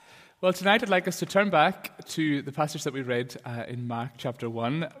Well, tonight I'd like us to turn back to the passage that we read in Mark chapter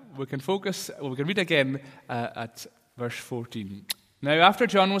 1. We can read again at verse 14. Now, after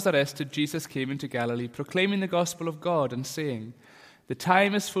John was arrested, Jesus came into Galilee, proclaiming the gospel of God and saying, "The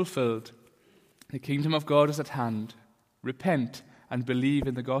time is fulfilled, the kingdom of God is at hand. Repent and believe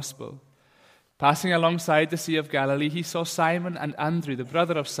in the gospel." Passing alongside the Sea of Galilee, he saw Simon and Andrew, the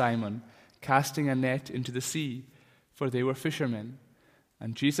brother of Simon, casting a net into the sea, for they were fishermen.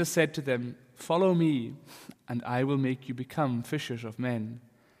 And Jesus said to them, "Follow me, and I will make you become fishers of men."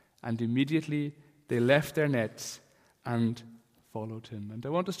 And immediately they left their nets and followed him. And I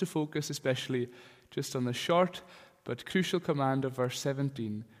want us to focus especially just on the short but crucial command of verse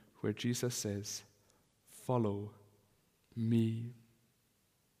 17, where Jesus says, "Follow me."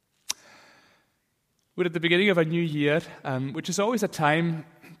 We're at the beginning of a new year, which is always a time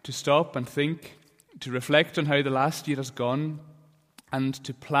to stop and think, to reflect on how the last year has gone, and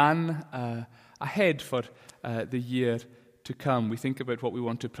to plan ahead for the year to come. We think about what we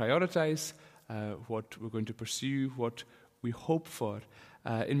want to prioritize, what we're going to pursue, what we hope for.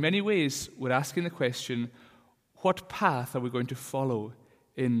 In many ways, we're asking the question, what path are we going to follow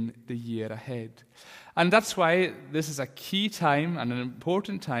in the year ahead? And that's why this is a key time and an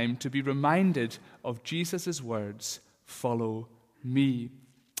important time to be reminded of Jesus' words, "Follow me."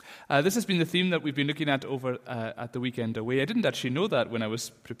 This has been the theme that we've been looking at over at the weekend away. I didn't actually know that when I was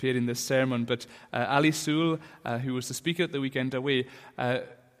preparing this sermon, but Ali Sewell, who was the speaker at the weekend away,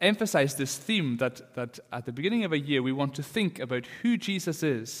 emphasized this theme that at the beginning of a year we want to think about who Jesus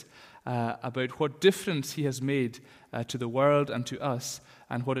is, about what difference he has made to the world and to us,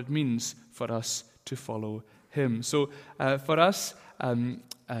 and what it means for us to follow him. So for us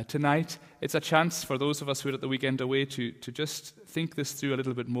tonight, it's a chance for those of us who are at the weekend away to just think this through a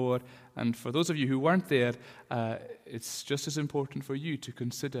little bit more. And for those of you who weren't there, it's just as important for you to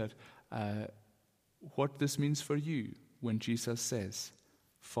consider what this means for you when Jesus says,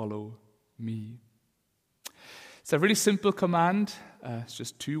 "Follow me." It's a really simple command. It's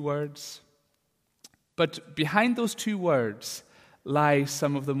just 2 words. But behind those 2 words lie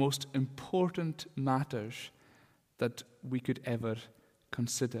some of the most important matters that we could ever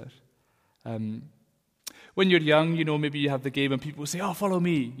consider. When you're young, maybe you have the game and people say, "Oh, follow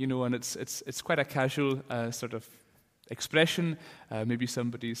me," and it's quite a casual sort of expression. Maybe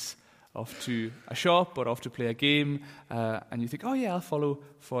somebody's off to a shop or off to play a game, and you think, "Oh yeah, I'll follow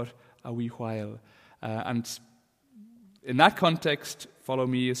for a wee while." And in that context, follow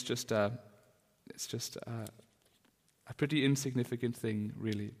me is just a pretty insignificant thing,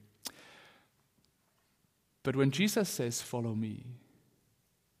 really. But when Jesus says, "Follow me,"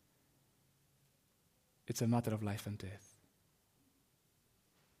 it's a matter of life and death.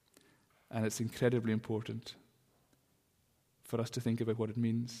 And it's incredibly important for us to think about what it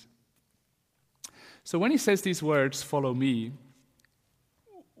means. So when he says these words, "Follow me,"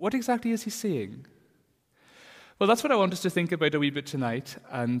 what exactly is he saying? Well, that's what I want us to think about a wee bit tonight,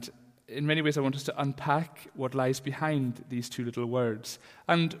 and in many ways I want us to unpack what lies behind these 2 little words.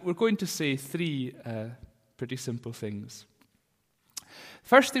 And we're going to say 3 pretty simple things.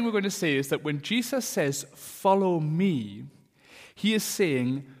 First thing we're going to say is that when Jesus says, "Follow me," he is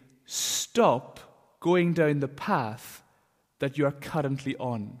saying, stop going down the path that you are currently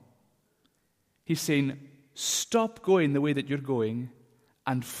on. He's saying, stop going the way that you're going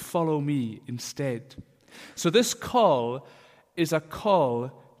and follow me instead. So this call is a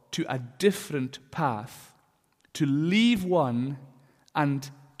call to a different path, to leave one and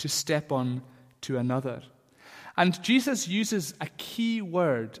to step on to another. And Jesus uses a key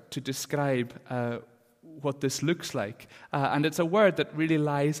word to describe what this looks like. And it's a word that really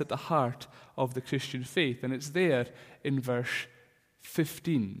lies at the heart of the Christian faith. And it's there in verse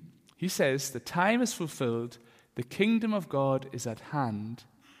 15. He says, "The time is fulfilled, the kingdom of God is at hand.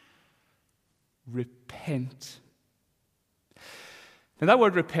 Repent." Now that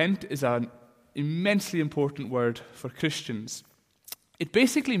word repent is an immensely important word for Christians. It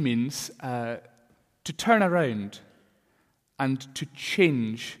basically means to turn around and to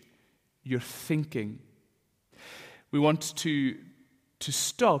change your thinking. We want to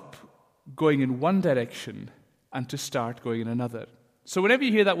stop going in one direction and to start going in another. So whenever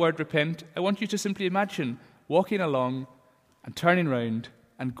you hear that word repent, I want you to simply imagine walking along and turning around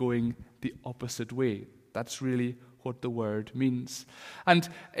and going the opposite way. That's really what the word means. And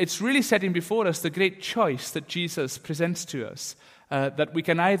it's really setting before us the great choice that Jesus presents to us, that we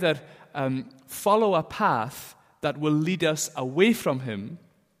can either follow a path that will lead us away from him,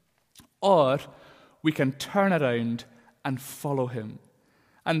 or we can turn around and follow him.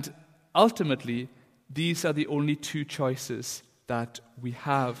 And ultimately, these are the only two choices that we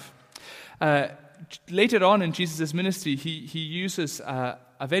have. Later on in Jesus' ministry, he uses a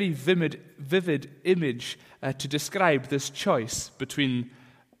very vivid image to describe this choice between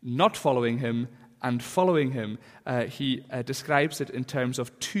not following him and following him. He describes it in terms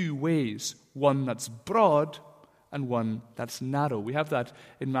of two ways, one that's broad and one that's narrow. We have that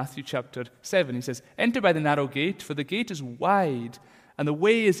in Matthew chapter 7. He says, "Enter by the narrow gate, for the gate is wide, and the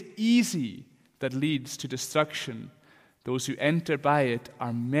way is easy that leads to destruction. Those who enter by it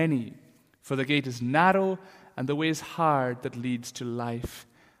are many. For the gate is narrow, and the way is hard that leads to life,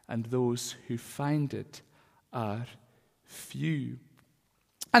 and those who find it are few."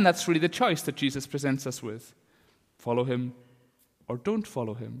 And that's really the choice that Jesus presents us with. Follow him or don't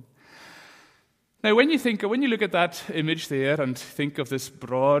follow him. Now, when you look at that image there and think of this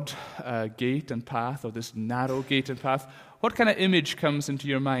broad gate and path, or this narrow gate and path, what kind of image comes into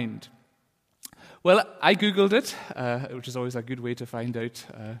your mind? Well, I Googled it, which is always a good way to find out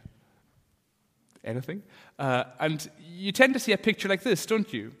anything. And you tend to see a picture like this,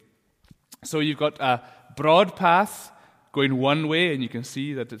 don't you? So you've got a broad path going one way, and you can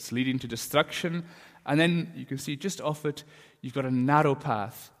see that it's leading to destruction. And then you can see just off it, you've got a narrow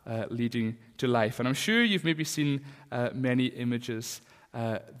path leading to life. And I'm sure you've maybe seen many images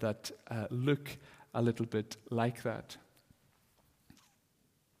that look a little bit like that.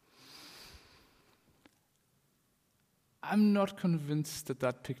 I'm not convinced that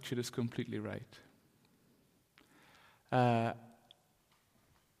that picture is completely right.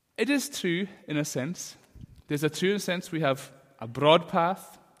 It is true in a sense. There's a true sense we have a broad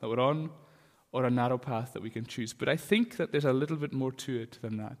path that we're on, or a narrow path that we can choose. But I think that there's a little bit more to it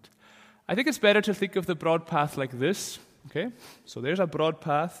than that. I think it's better to think of the broad path like this. Okay, so there's a broad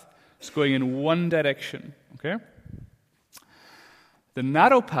path. It's going in one direction. Okay, the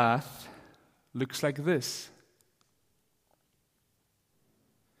narrow path looks like this.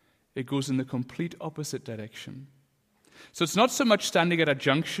 It goes in the complete opposite direction. So it's not so much standing at a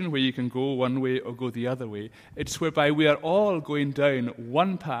junction where you can go one way or go the other way. It's whereby we are all going down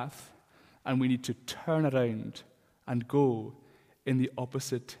one path, and we need to turn around and go in the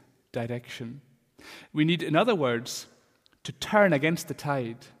opposite direction. We need, in other words, to turn against the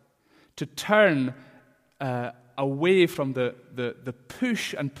tide, to turn away from the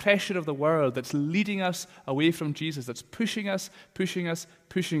push and pressure of the world that's leading us away from Jesus, that's pushing us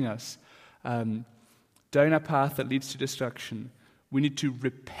down a path that leads to destruction. We need to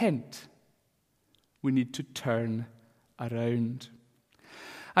repent. We need to turn around.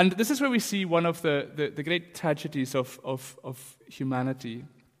 And this is where we see one of the great tragedies of humanity.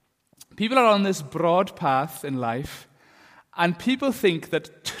 People are on this broad path in life, and people think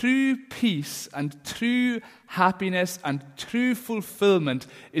that true peace and true happiness and true fulfillment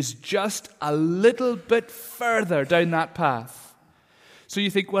is just a little bit further down that path. So you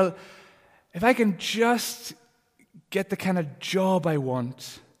think, well, if I can just get the kind of job I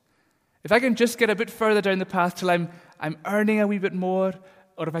want, if I can just get a bit further down the path till I'm earning a wee bit more,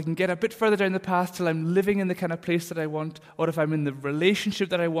 or if I can get a bit further down the path till I'm living in the kind of place that I want, or if I'm in the relationship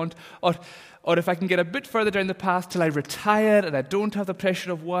that I want, or if I can get a bit further down the path till I retire and I don't have the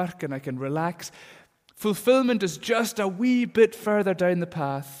pressure of work and I can relax. Fulfillment is just a wee bit further down the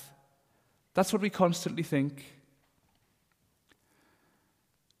path. That's what we constantly think.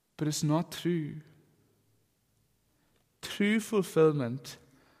 But it's not true. True fulfillment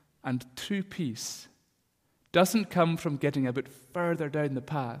and true peace doesn't come from getting a bit further down the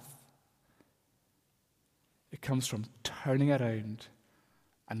path. It comes from turning around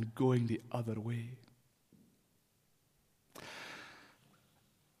and going the other way.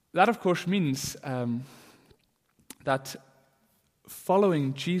 That, of course, means that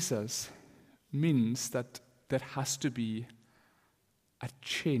following Jesus means that there has to be a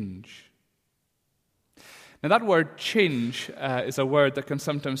change. Now, that word change is a word that can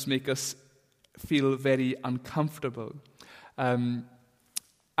sometimes make us feel very uncomfortable.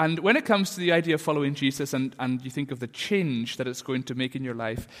 And when it comes to the idea of following Jesus and you think of the change that it's going to make in your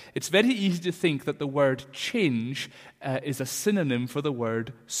life, it's very easy to think that the word change is a synonym for the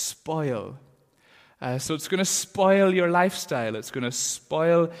word spoil. So it's going to spoil your lifestyle. It's going to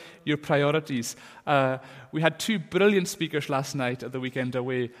spoil your priorities. We had two brilliant speakers last night at the Weekend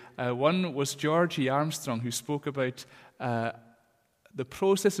Away. One was Georgie Armstrong, who spoke about the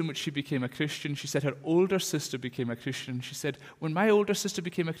process in which she became a Christian. She said her older sister became a Christian. She said, when my older sister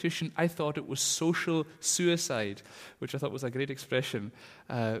became a Christian, I thought it was social suicide, which I thought was a great expression.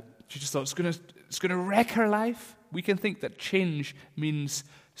 She just thought it's going to wreck her life. We can think that change means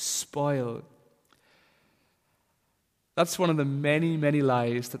spoil. That's one of the many, many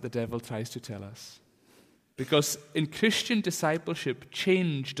lies that the devil tries to tell us. Because in Christian discipleship,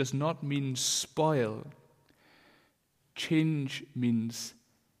 change does not mean spoil. Change means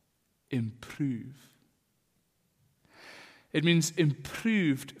improve. It means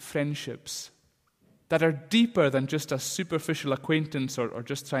improved friendships that are deeper than just a superficial acquaintance or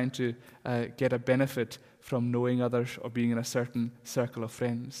just trying to get a benefit from knowing others or being in a certain circle of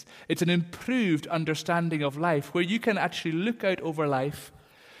friends. It's an improved understanding of life where you can actually look out over life,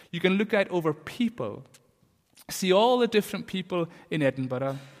 you can look out over people, see all the different people in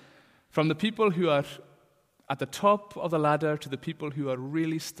Edinburgh, from the people who are at the top of the ladder to the people who are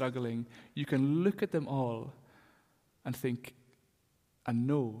really struggling. You can look at them all and think and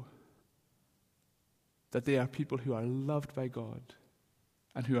know that they are people who are loved by God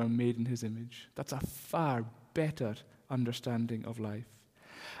and who are made in His image. That's a far better understanding of life.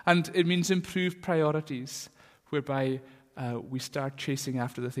 And it means improved priorities, whereby we start chasing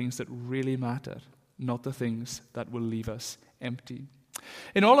after the things that really matter, not the things that will leave us empty.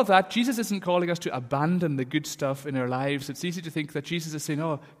 In all of that, Jesus isn't calling us to abandon the good stuff in our lives. It's easy to think that Jesus is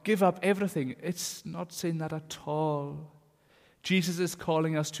saying, give up everything. It's not saying that at all. Jesus is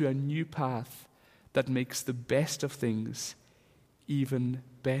calling us to a new path that makes the best of things even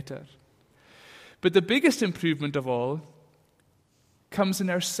better. But the biggest improvement of all comes in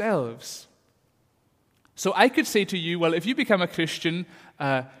ourselves. So I could say to you, well, if you become a Christian,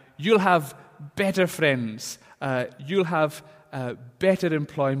 you'll have better friends, you'll have better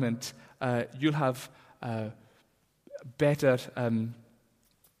employment, you'll have better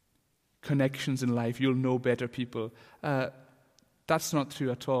connections in life, you'll know better people. That's not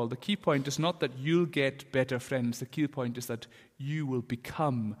true at all. The key point is not that you'll get better friends. The key point is that you will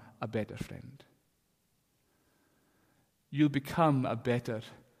become a better friend. You'll become a better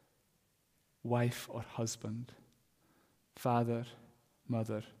wife or husband, father,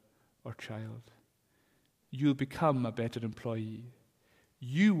 mother, or child. You'll become a better employee.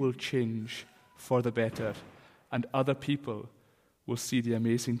 You will change for the better, and other people will see the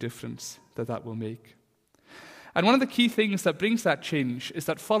amazing difference that will make. And one of the key things that brings that change is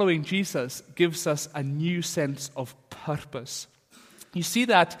that following Jesus gives us a new sense of purpose. You see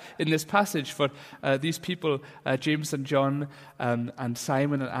that in this passage for these people, James and John and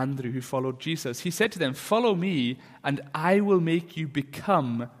Simon and Andrew, who followed Jesus. He said to them, "Follow me, and I will make you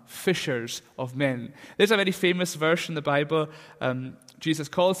become fishers of men." There's a very famous verse in the Bible. Jesus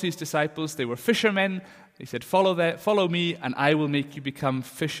calls these disciples, they were fishermen. He said, follow me, and I will make you become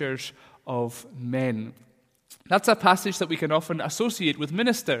fishers of men. That's a passage that we can often associate with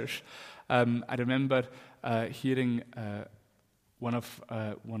ministers. I remember hearing one of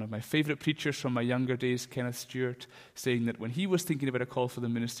my favorite preachers from my younger days, Kenneth Stewart, saying that when he was thinking about a call for the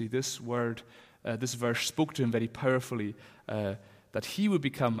ministry, this verse spoke to him very powerfully, that he would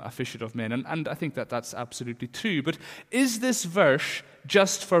become a fisher of men. And I think that that's absolutely true. But is this verse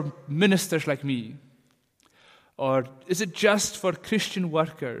just for ministers like me? Or is it just for Christian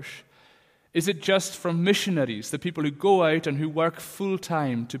workers? Is it just for missionaries, the people who go out and who work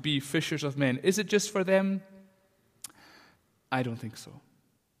full-time to be fishers of men? Is it just for them? I don't think so.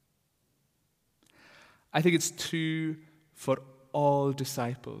 I think it's true for all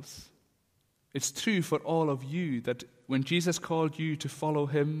disciples. It's true for all of you that when Jesus called you to follow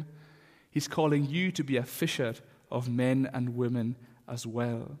Him, He's calling you to be a fisher of men and women as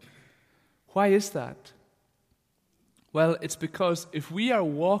well. Why is that? Well, it's because if we are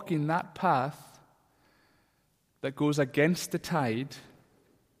walking that path that goes against the tide,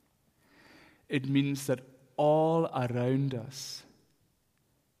 it means that all around us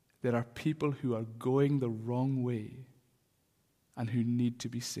there are people who are going the wrong way and who need to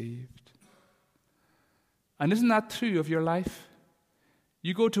be saved. And isn't that true of your life?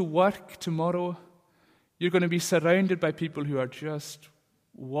 You go to work tomorrow, you're going to be surrounded by people who are just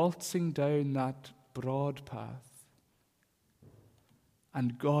waltzing down that broad path.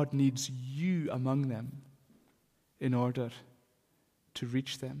 And God needs you among them in order to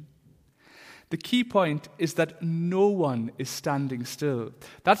reach them. The key point is that no one is standing still.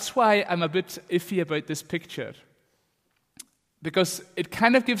 That's why I'm a bit iffy about this picture. Because it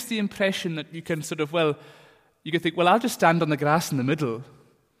kind of gives the impression that you can you can think, well, I'll just stand on the grass in the middle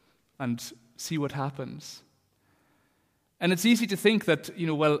and see what happens. And it's easy to think that,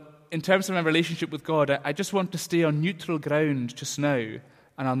 in terms of my relationship with God, I just want to stay on neutral ground just now,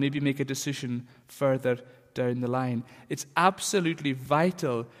 and I'll maybe make a decision further down the line. It's absolutely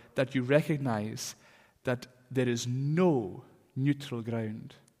vital that you recognize that there is no neutral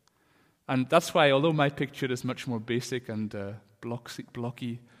ground. And that's why, although my picture is much more basic and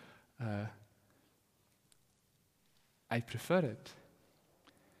blocky, I prefer it.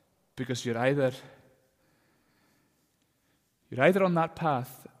 Because you're either You're either on that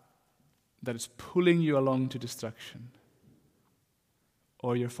path that is pulling you along to destruction,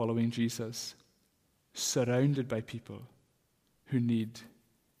 or you're following Jesus, surrounded by people who need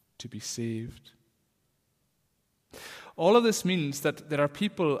to be saved. All of this means that there are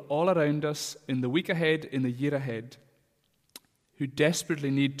people all around us in the week ahead, in the year ahead, who desperately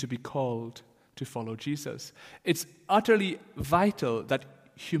need to be called to follow Jesus. It's utterly vital that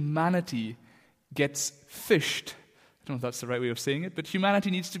humanity gets fished. I don't know if that's the right way of saying it, but humanity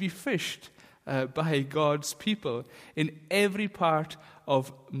needs to be fished by God's people in every part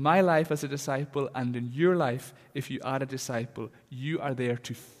of my life as a disciple and in your life. If you are a disciple, you are there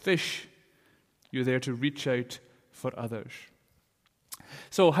to fish. You're there to reach out for others.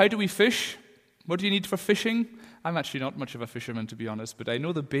 So how do we fish? What do you need for fishing? I'm actually not much of a fisherman, to be honest, but I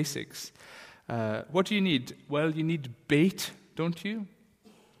know the basics. What do you need? Well, you need bait, don't you?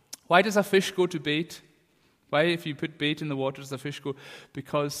 Why does a fish go to bait? Why, if you put bait in the water, does the fish go?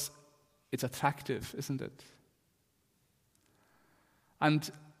 Because it's attractive, isn't it? And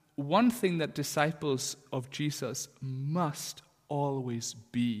one thing that disciples of Jesus must always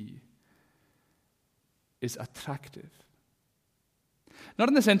be is attractive. Not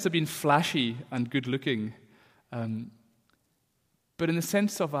in the sense of being flashy and good-looking, but in the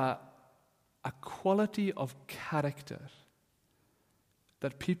sense of a quality of character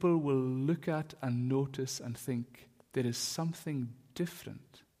that people will look at and notice and think there is something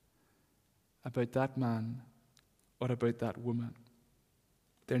different about that man or about that woman.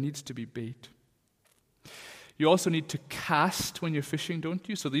 There needs to be bait. You also need to cast when you're fishing, don't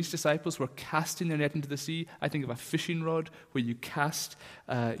you? So these disciples were casting their net into the sea. I think of a fishing rod where you cast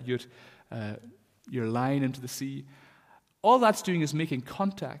your line into the sea. All that's doing is making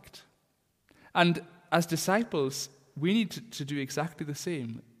contact. And as disciples, we need to do exactly the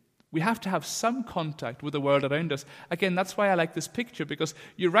same. We have to have some contact with the world around us. Again, that's why I like this picture, because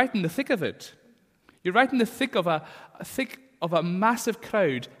you're right in the thick of it. You're right in the thick of a massive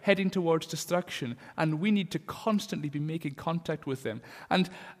crowd heading towards destruction, and we need to constantly be making contact with them. And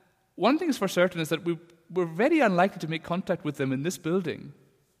one thing is for certain is that we're very unlikely to make contact with them in this building.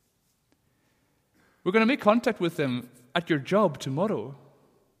 We're going to make contact with them at your job tomorrow.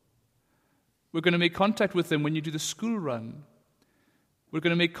 We're going to make contact with them when you do the school run. We're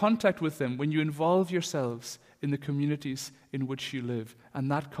going to make contact with them when you involve yourselves in the communities in which you live. And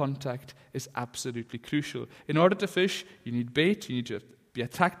that contact is absolutely crucial. In order to fish, you need bait, you need to be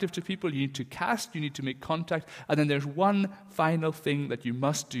attractive to people, you need to cast, you need to make contact. And then there's one final thing that you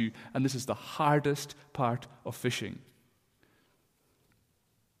must do, and this is the hardest part of fishing.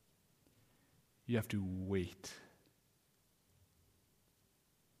 You have to wait.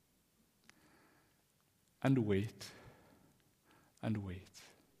 And wait. And wait.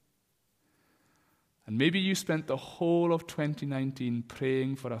 And maybe you spent the whole of 2019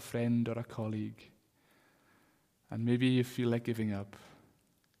 praying for a friend or a colleague. And maybe you feel like giving up.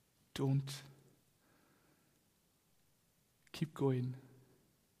 Don't. Keep going.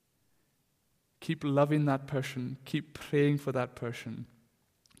 Keep loving that person. Keep praying for that person.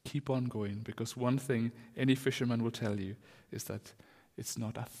 Keep on going, because one thing any fisherman will tell you is that it's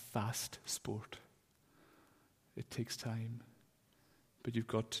not a fast sport. It takes time, but you've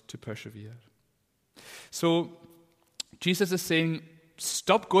got to persevere. So Jesus is saying,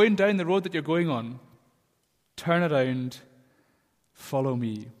 stop going down the road that you're going on. Turn around, follow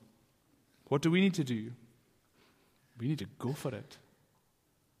me. What do we need to do? We need to go for it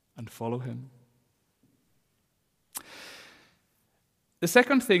and follow him. The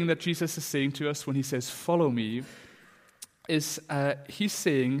second thing that Jesus is saying to us when he says, follow me, is he's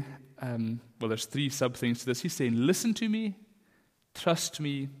saying, there's three sub-things to this. He's saying, listen to me, trust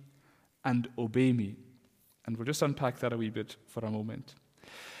me, and obey me. And we'll just unpack that a wee bit for a moment.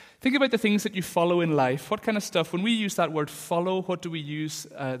 Think about the things that you follow in life. What kind of stuff? When we use that word follow, what do we use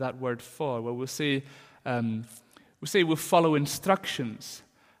that word for? Well, we'll say we'll follow instructions.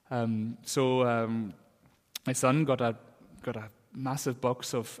 My son got a massive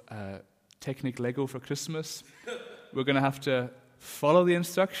box of Technic Lego for Christmas. We're going to have to follow the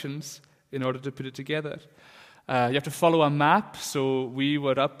instructions in order to put it together. You have to follow a map. So we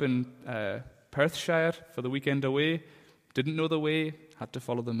were up in Perthshire for the weekend away, didn't know the way, had to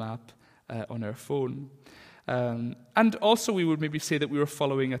follow the map on our phone. And also we would maybe say that we were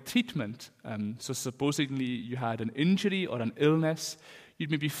following a treatment. So supposedly you had an injury or an illness,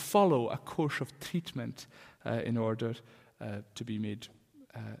 you'd maybe follow a course of treatment in order to be made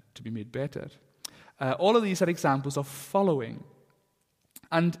better. All of these are examples of following.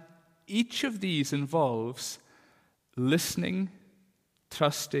 And each of these involves listening,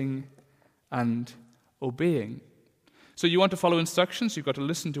 trusting, and obeying. So you want to follow instructions, you've got to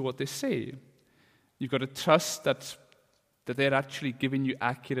listen to what they say. You've got to trust that they're actually giving you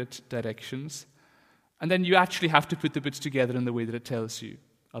accurate directions. And then you actually have to put the bits together in the way that it tells you.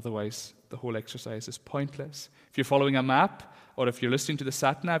 Otherwise, the whole exercise is pointless. If you're following a map, or if you're listening to the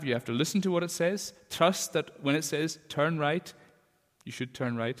sat-nav, you have to listen to what it says. Trust that when it says turn right, you should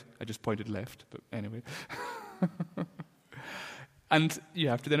turn right. I just pointed left, but anyway. And you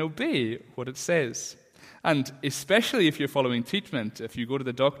have to then obey what it says. And especially if you're following treatment, if you go to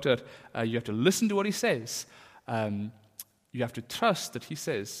the doctor, you have to listen to what he says. You have to trust that he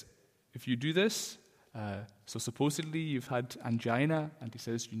says, if you do this, so supposedly you've had angina, and he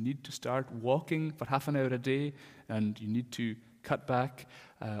says you need to start walking for half an hour a day, and you need to cut back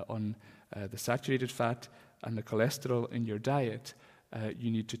on the saturated fat and the cholesterol in your diet.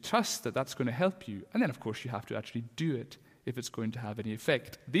 You need to trust that that's going to help you. And then, of course, you have to actually do it if it's going to have any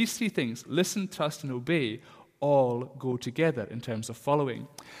effect. These three things, listen, trust, and obey, all go together in terms of following.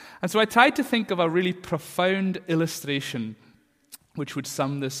 And so I tried to think of a really profound illustration which would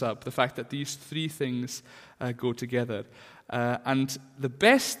sum this up, the fact that these three things go together. And the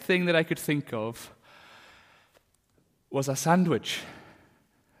best thing that I could think of was a sandwich.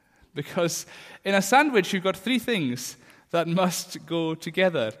 Because in a sandwich, you've got three things that must go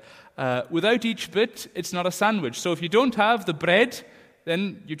together. Without each bit, it's not a sandwich. So if you don't have the bread,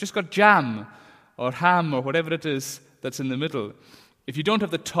 then you've just got jam or ham or whatever it is that's in the middle. If you don't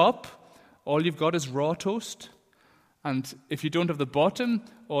have the top, all you've got is raw toast. And if you don't have the bottom,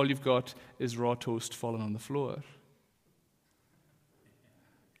 all you've got is raw toast falling on the floor.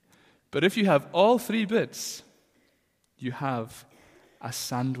 But if you have all three bits, you have a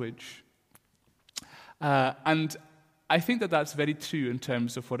sandwich. And I think that that's very true in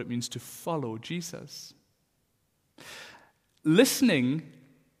terms of what it means to follow Jesus. Listening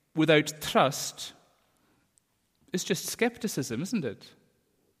without trust is just skepticism, isn't it?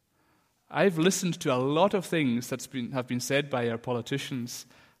 I've listened to a lot of things that have been said by our politicians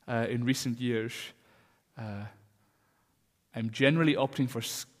in recent years. I'm generally opting for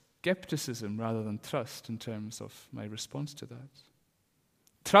skepticism rather than trust in terms of my response to that.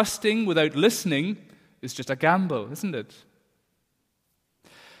 Trusting without listening is just a gamble, isn't it?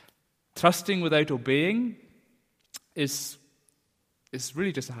 Trusting without obeying is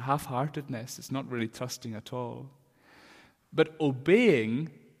really just a half-heartedness. It's not really trusting at all. But obeying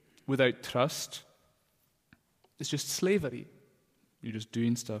without trust is just slavery. You're just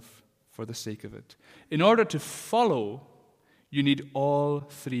doing stuff for the sake of it. In order to follow, you need all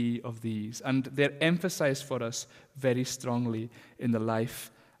three of these. And they're emphasized for us very strongly in the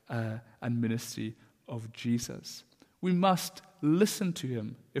life and ministry of Jesus. We must listen to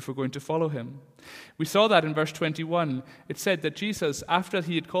him if we're going to follow him. We saw that in verse 21. It said that Jesus, after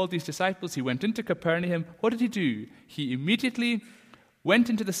he had called these disciples, he went into Capernaum. What did he do? He immediately went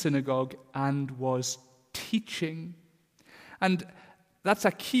into the synagogue and was teaching. And that's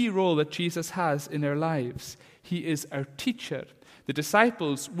a key role that Jesus has in our lives. He is our teacher. The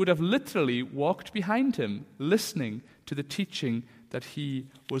disciples would have literally walked behind him, listening to the teaching that he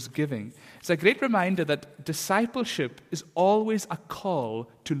was giving. It's a great reminder that discipleship is always a call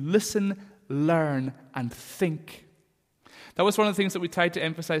to listen, learn, and think. That was one of the things that we tried to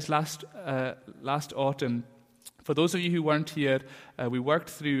emphasize last autumn. For those of you who weren't here, we worked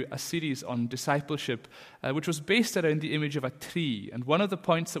through a series on discipleship, which was based around the image of a tree. And one of the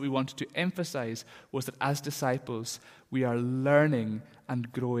points that we wanted to emphasize was that as disciples, we are learning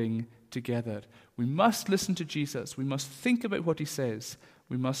and growing together. We must listen to Jesus. We must think about what he says.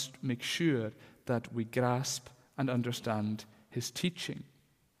 We must make sure that we grasp and understand his teaching.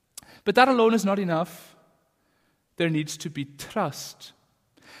 But that alone is not enough. There needs to be trust.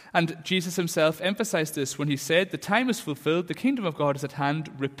 And Jesus himself emphasized this when he said, "The time is fulfilled, the kingdom of God is at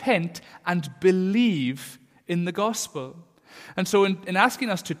hand, repent and believe in the gospel." And so in asking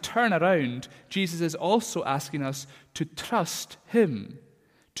us to turn around, Jesus is also asking us to trust him,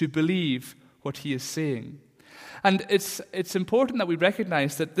 to believe what he is saying. And it's important that we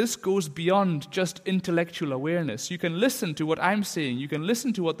recognize that this goes beyond just intellectual awareness. You can listen to what I'm saying, you can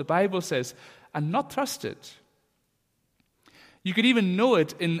listen to what the Bible says, and not trust it. You could even know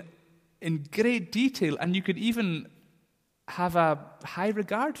it in great detail, and you could even have a high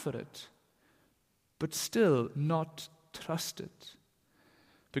regard for it, but still not trust it.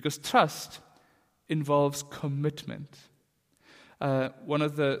 Because trust involves commitment. One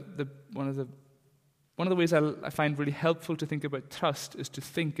of the ways I find really helpful to think about trust is to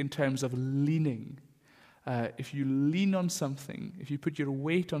think in terms of leaning. If you lean on something, if you put your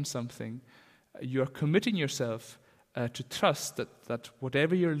weight on something, you are committing yourself to trust that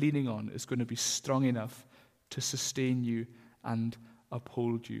whatever you're leaning on is going to be strong enough to sustain you and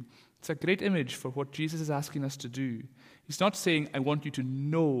uphold you. It's a great image for what Jesus is asking us to do. He's not saying, I want you to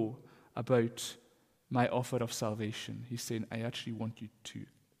know about my offer of salvation. He's saying, I actually want you to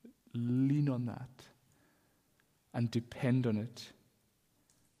lean on that and depend on it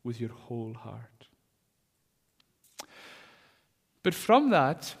with your whole heart. But from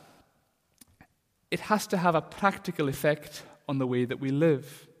that, it has to have a practical effect on the way that we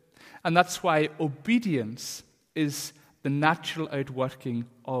live. And that's why obedience is the natural outworking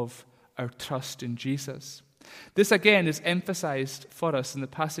of our trust in Jesus. This again is emphasized for us in the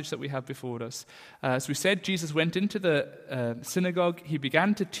passage that we have before us. As we said, Jesus went into the synagogue, he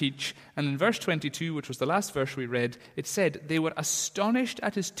began to teach, and in verse 22, which was the last verse we read, it said, they were astonished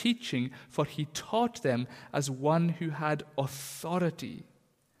at his teaching, for he taught them as one who had authority,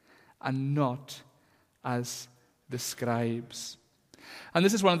 and not as the scribes. And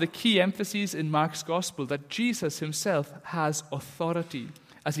this is one of the key emphases in Mark's gospel, that Jesus himself has authority.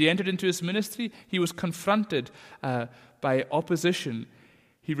 As he entered into his ministry, he was confronted by opposition.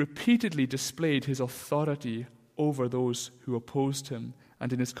 He repeatedly displayed his authority over those who opposed him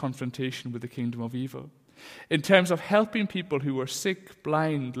and in his confrontation with the kingdom of evil. In terms of helping people who were sick,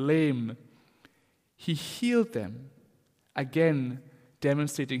 blind, lame, he healed them, again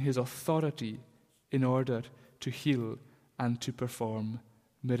demonstrating his authority in order to heal and to perform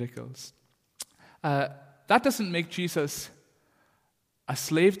miracles. That doesn't make Jesus a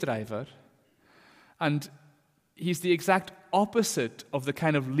slave driver, and he's the exact opposite of the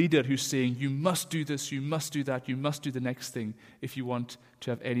kind of leader who's saying, you must do this, you must do that, you must do the next thing if you want to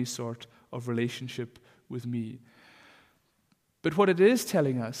have any sort of relationship with me. But what it is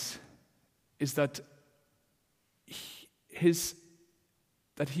telling us is that he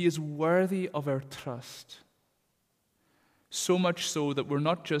is worthy of our trust. So much so that we're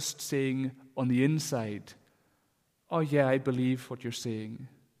not just saying on the inside, oh yeah, I believe what you're saying.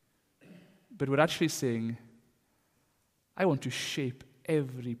 But we're actually saying, I want to shape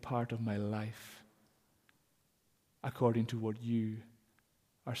every part of my life according to what you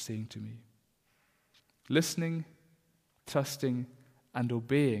are saying to me. Listening, trusting, and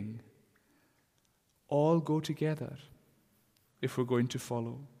obeying all go together if we're going to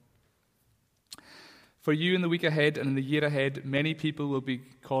follow. For you in the week ahead and in the year ahead, many people will be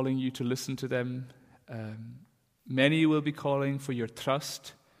calling you to listen to them. Many will be calling for your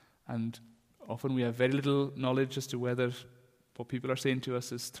trust, and often we have very little knowledge as to whether what people are saying to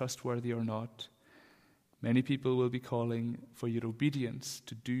us is trustworthy or not. Many people will be calling for your obedience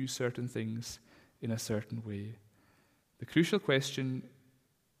to do certain things in a certain way. The crucial question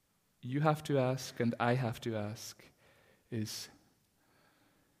you have to ask and I have to ask is,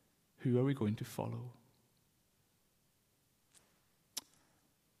 who are we going to follow?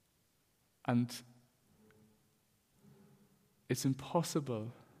 And it's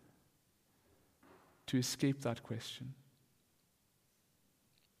impossible to escape that question.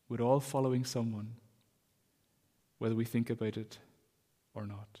 We're all following someone, whether we think about it or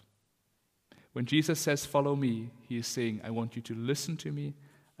not. When Jesus says, follow me, he is saying, I want you to listen to me,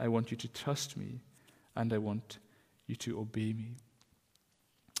 I want you to trust me, and I want you to obey me.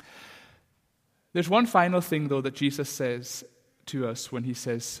 There's one final thing, though, that Jesus says to us when he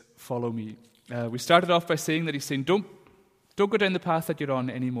says, follow me. We started off by saying that he's saying, don't go down the path that you're on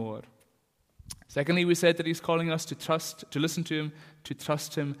anymore. Secondly, we said that he's calling us to listen to him, to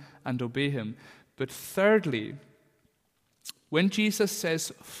trust him, and obey him. But thirdly, when Jesus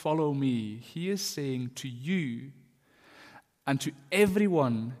says, follow me, he is saying to you and to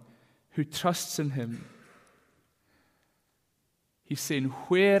everyone who trusts in him, he's saying,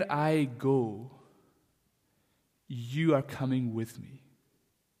 where I go, you are coming with me.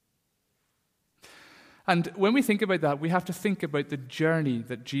 And when we think about that, we have to think about the journey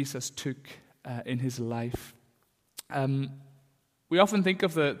that Jesus took in his life. We often think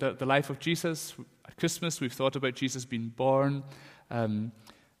of the life of Jesus. At Christmas, we've thought about Jesus being born.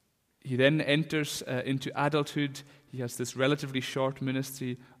 He then enters into adulthood. He has this relatively short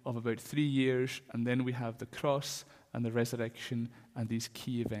ministry of about 3 years, and then we have the cross and the resurrection and these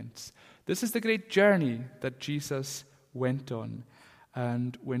key events. This is the great journey that Jesus went on.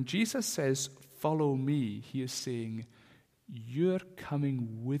 And when Jesus says, follow me, he is saying, you're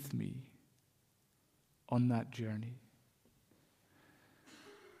coming with me on that journey.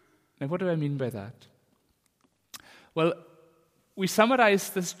 Now, what do I mean by that? Well, we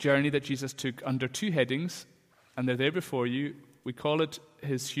summarize this journey that Jesus took under 2 headings, and they're there before you. We call it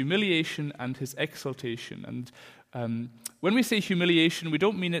his humiliation and his exaltation. And when we say humiliation, we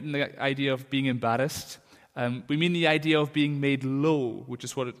don't mean it in the idea of being embarrassed. We mean the idea of being made low, which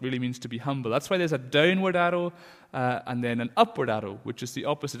is what it really means to be humble. That's why there's a downward arrow and then an upward arrow, which is the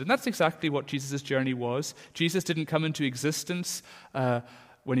opposite. And that's exactly what Jesus' journey was. Jesus didn't come into existence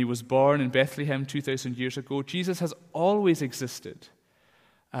when he was born in Bethlehem 2,000 years ago. Jesus has always existed.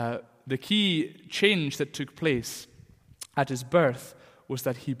 The key change that took place at his birth was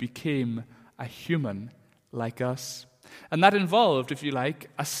that he became a human like us. And that involved, if you like,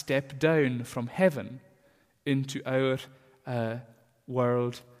 a step down from heaven into our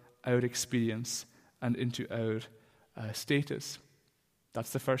world, our experience, and into our status.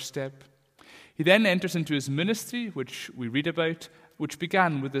 That's the first step. He then enters into his ministry, which we read about, which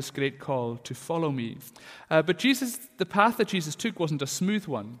began with this great call to follow me. But the path that Jesus took wasn't a smooth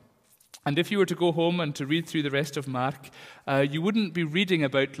one. And if you were to go home and to read through the rest of Mark, you wouldn't be reading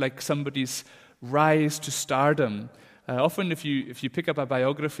about like somebody's rise to stardom. Often if you pick up a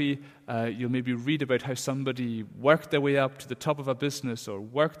biography, you'll maybe read about how somebody worked their way up to the top of a business or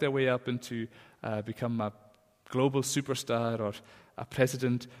worked their way up into become a global superstar or a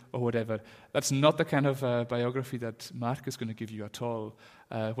president or whatever. That's not the kind of biography that Mark is going to give you at all.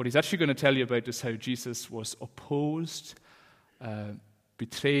 What he's actually going to tell you about is how Jesus was opposed,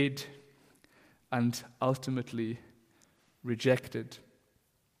 betrayed, and ultimately rejected.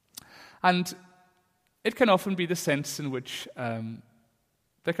 And it can often be the sense in which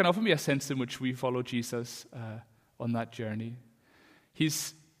there can often be a sense in which we follow Jesus on that journey.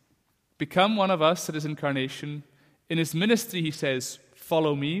 He's become one of us at his incarnation. In his ministry, he says,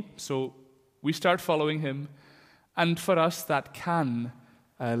 "Follow me." So we start following him, and for us, that can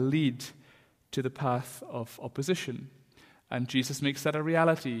lead to the path of opposition. And Jesus makes that a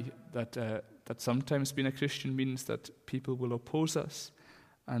reality. That sometimes being a Christian means that people will oppose us,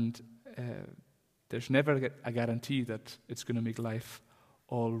 and there's never a guarantee that it's going to make life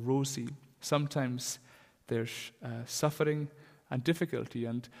all rosy. Sometimes there's suffering and difficulty,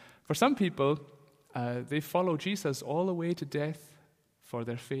 and for some people, they follow Jesus all the way to death for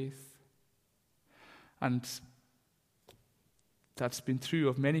their faith. And that's been true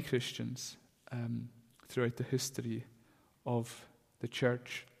of many Christians throughout the history of the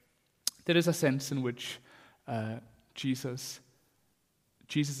church. There is a sense in which Jesus'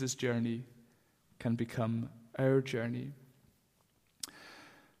 journey can become our journey.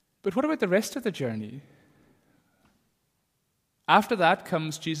 But what about the rest of the journey? After that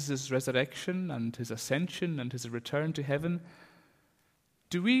comes Jesus' resurrection and his ascension and his return to heaven.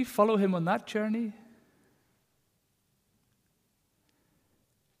 Do we follow him on that journey?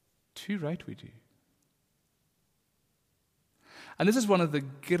 Too right we do. And this is one of the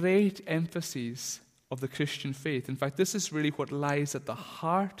great emphases of the Christian faith. In fact, this is really what lies at the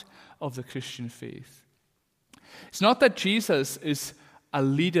heart of the Christian faith. It's not that Jesus is a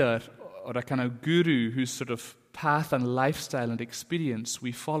leader or a kind of guru whose sort of path and lifestyle and experience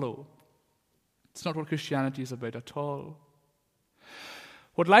we follow. It's not what Christianity is about at all.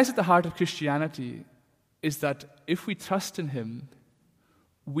 What lies at the heart of Christianity is that if we trust in him,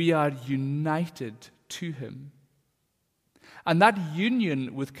 we are united to him. And that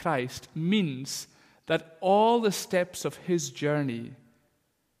union with Christ means that all the steps of his journey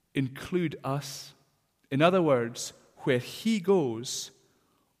include us. In other words, where he goes,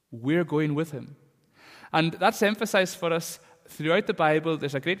 we're going with him. And that's emphasized for us throughout the Bible.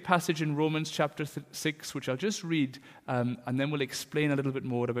 There's a great passage in Romans chapter 6, which I'll just read, and then we'll explain a little bit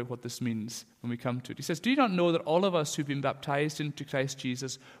more about what this means when we come to it. He says, "Do you not know that all of us who've been baptized into Christ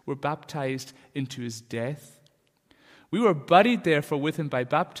Jesus were baptized into his death? We were buried therefore with him by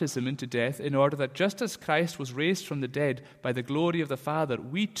baptism into death, in order that just as Christ was raised from the dead by the glory of the Father,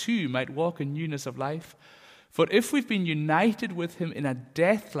 we too might walk in newness of life. For if we've been united with him in a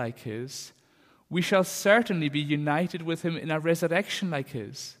death like his, we shall certainly be united with him in a resurrection like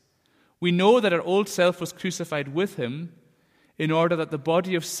his. We know that our old self was crucified with him, in order that the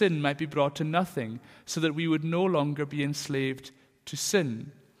body of sin might be brought to nothing, so that we would no longer be enslaved to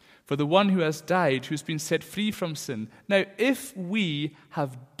sin. For the one who has died, who's been set free from sin. Now, if we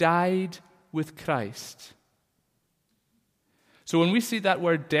have died with Christ." So when we see that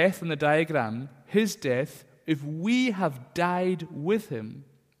word death in the diagram, his death, if we have died with him,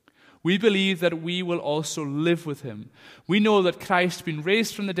 we believe that we will also live with him. We know that Christ, being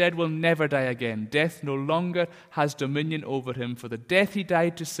raised from the dead, will never die again. Death no longer has dominion over him. For the death he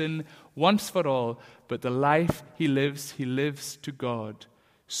died to sin once for all, but the life he lives to God.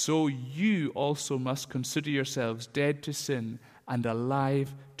 So you also must consider yourselves dead to sin and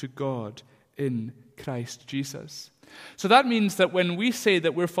alive to God in Christ Jesus. So that means that when we say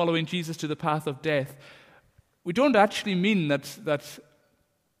that we're following Jesus to the path of death, we don't actually mean that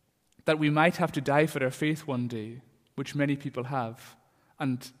that we might have to die for our faith one day, which many people have,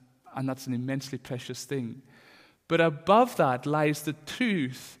 and that's an immensely precious thing. But above that lies the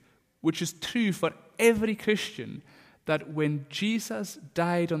truth, which is true for every Christian, that when Jesus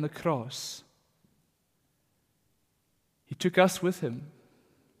died on the cross, he took us with him.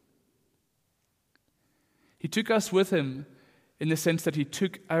 He took us with him in the sense that he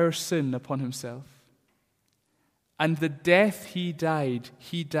took our sin upon himself. And the death he died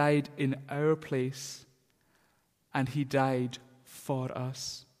in our place, and he died for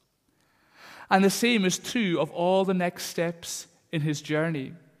us. And the same is true of all the next steps in his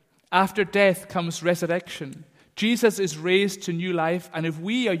journey. After death comes resurrection. Jesus is raised to new life, and if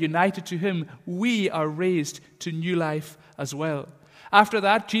we are united to him, we are raised to new life as well. After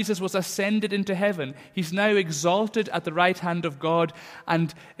that, Jesus was ascended into heaven. He's now exalted at the right hand of God,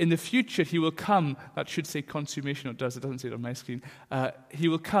 and in the future he will come. That should say consummation, it doesn't say it on my screen. He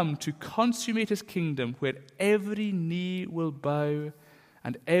will come to consummate his kingdom, where every knee will bow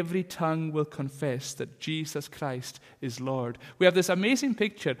and every tongue will confess that Jesus Christ is Lord. We have this amazing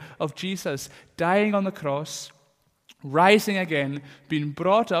picture of Jesus dying on the cross, rising again, being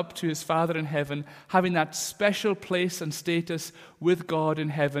brought up to his Father in heaven, having that special place and status with God in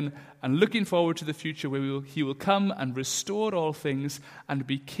heaven, and looking forward to the future where he will come and restore all things and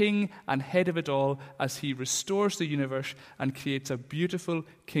be king and head of it all as he restores the universe and creates a beautiful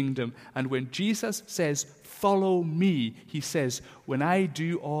kingdom. And when Jesus says, "Follow me," he says, when I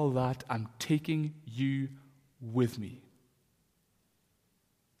do all that, I'm taking you with me.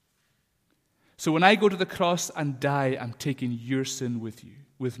 So when I go to the cross and die, I'm taking your sin with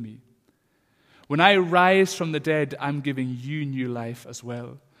me. When I rise from the dead, I'm giving you new life as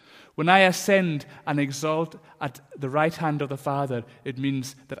well. When I ascend and exalt at the right hand of the Father, it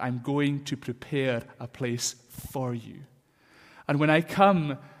means that I'm going to prepare a place for you. And when I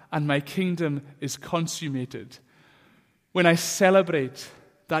come and my kingdom is consummated, when I celebrate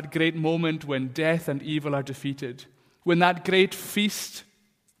that great moment when death and evil are defeated, when that great feast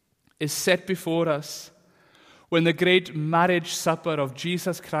is set before us, when the great marriage supper of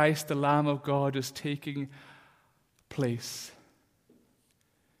Jesus Christ, the Lamb of God, is taking place,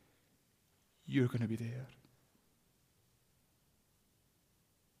 you're going to be there.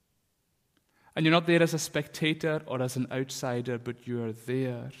 And you're not there as a spectator or as an outsider, but you are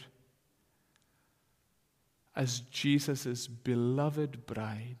there as Jesus' beloved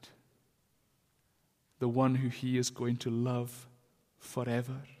bride, the one who he is going to love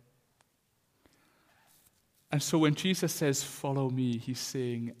forever. And so when Jesus says, "Follow me," he's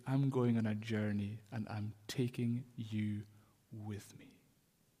saying, I'm going on a journey and I'm taking you with me.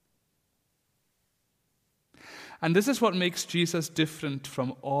 And this is what makes Jesus different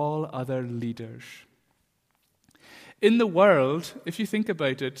from all other leaders. In the world, if you think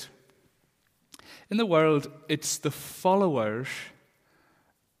about it, in the world, it's the followers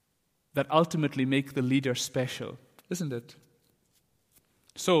that ultimately make the leader special, isn't it?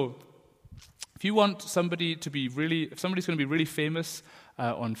 So, if you want somebody to be if somebody's going to be really famous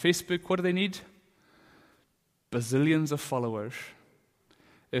on Facebook, what do they need? Bazillions of followers.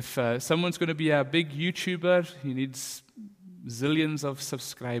 If someone's going to be a big YouTuber, he needs zillions of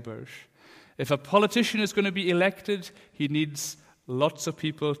subscribers. If a politician is going to be elected, he needs lots of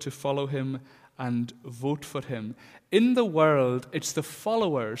people to follow him and vote for him. In the world, it's the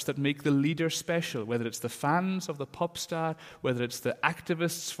followers that make the leader special, whether it's the fans of the pop star, whether it's the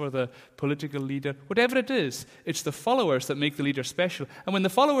activists for the political leader, whatever it is, it's the followers that make the leader special. And when the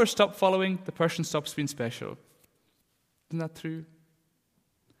followers stop following, the person stops being special. Isn't that true?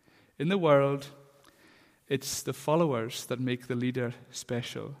 In the world, it's the followers that make the leader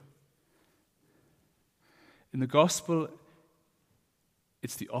special. In the gospel,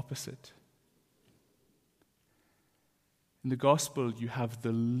 it's the opposite. In the gospel, you have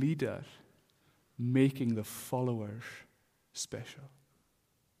the leader making the followers special.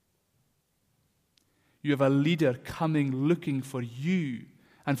 You have a leader coming looking for you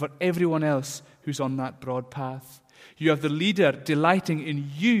and for everyone else who's on that broad path. You have the leader delighting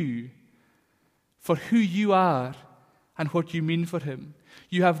in you for who you are and what you mean for him.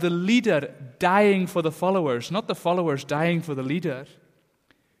 You have the leader dying for the followers, not the followers dying for the leader.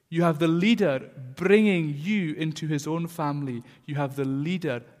 You have the leader bringing you into his own family. You have the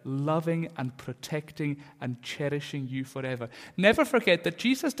leader loving and protecting and cherishing you forever. Never forget that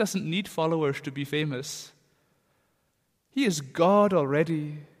Jesus doesn't need followers to be famous. He is God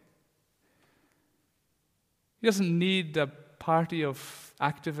already. He doesn't need a party of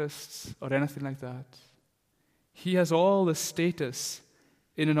activists or anything like that. He has all the status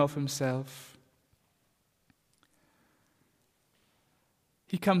in and of himself.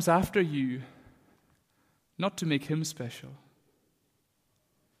 He comes after you not to make him special,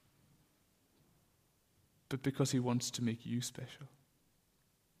 but because he wants to make you special.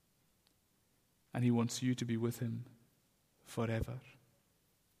 And he wants you to be with him forever.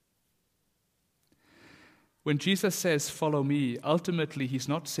 When Jesus says, "Follow me," ultimately he's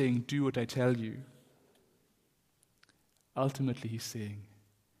not saying, "Do what I tell you." Ultimately he's saying,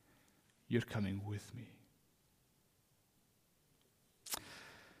 "You're coming with me."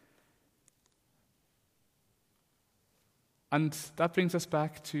 And that brings us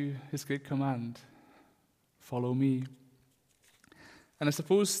back to his great command, "Follow me." And I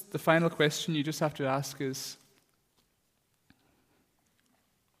suppose the final question you just have to ask is,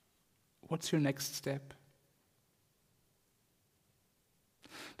 what's your next step?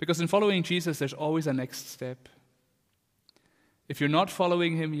 Because in following Jesus, there's always a next step. If you're not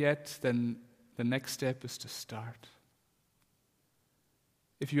following him yet, then the next step is to start.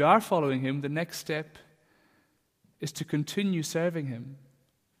 If you are following him, the next step is to continue serving him,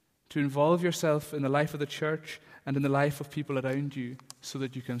 to involve yourself in the life of the church and in the life of people around you so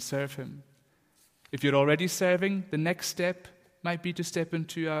that you can serve him. If you're already serving, the next step might be to step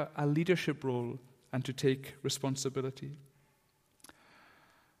into a leadership role and to take responsibility.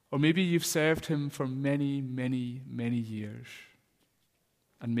 Or maybe you've served him for many, many, many years,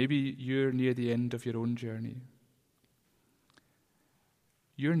 and maybe you're near the end of your own journey.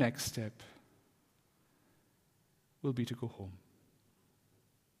 Your next step will be to go home.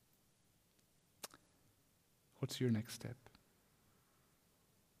 What's your next step?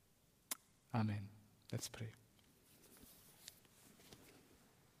 Amen. Let's pray.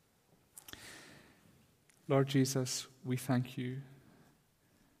 Lord Jesus, we thank you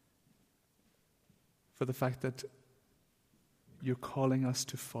for the fact that you're calling us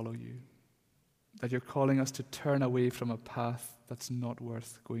to follow you, that you're calling us to turn away from a path that's not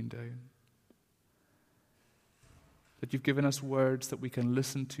worth going down, that you've given us words that we can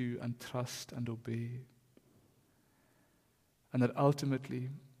listen to and trust and obey, and that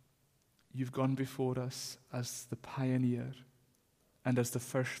ultimately you've gone before us as the pioneer and as the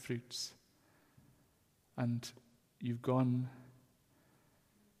first fruits, and you've gone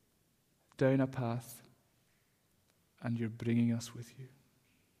down a path and you're bringing us with you.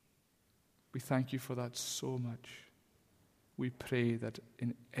 We thank you for that so much. We pray that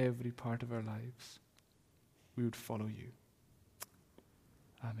in every part of our lives we would follow you.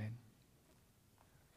 Amen.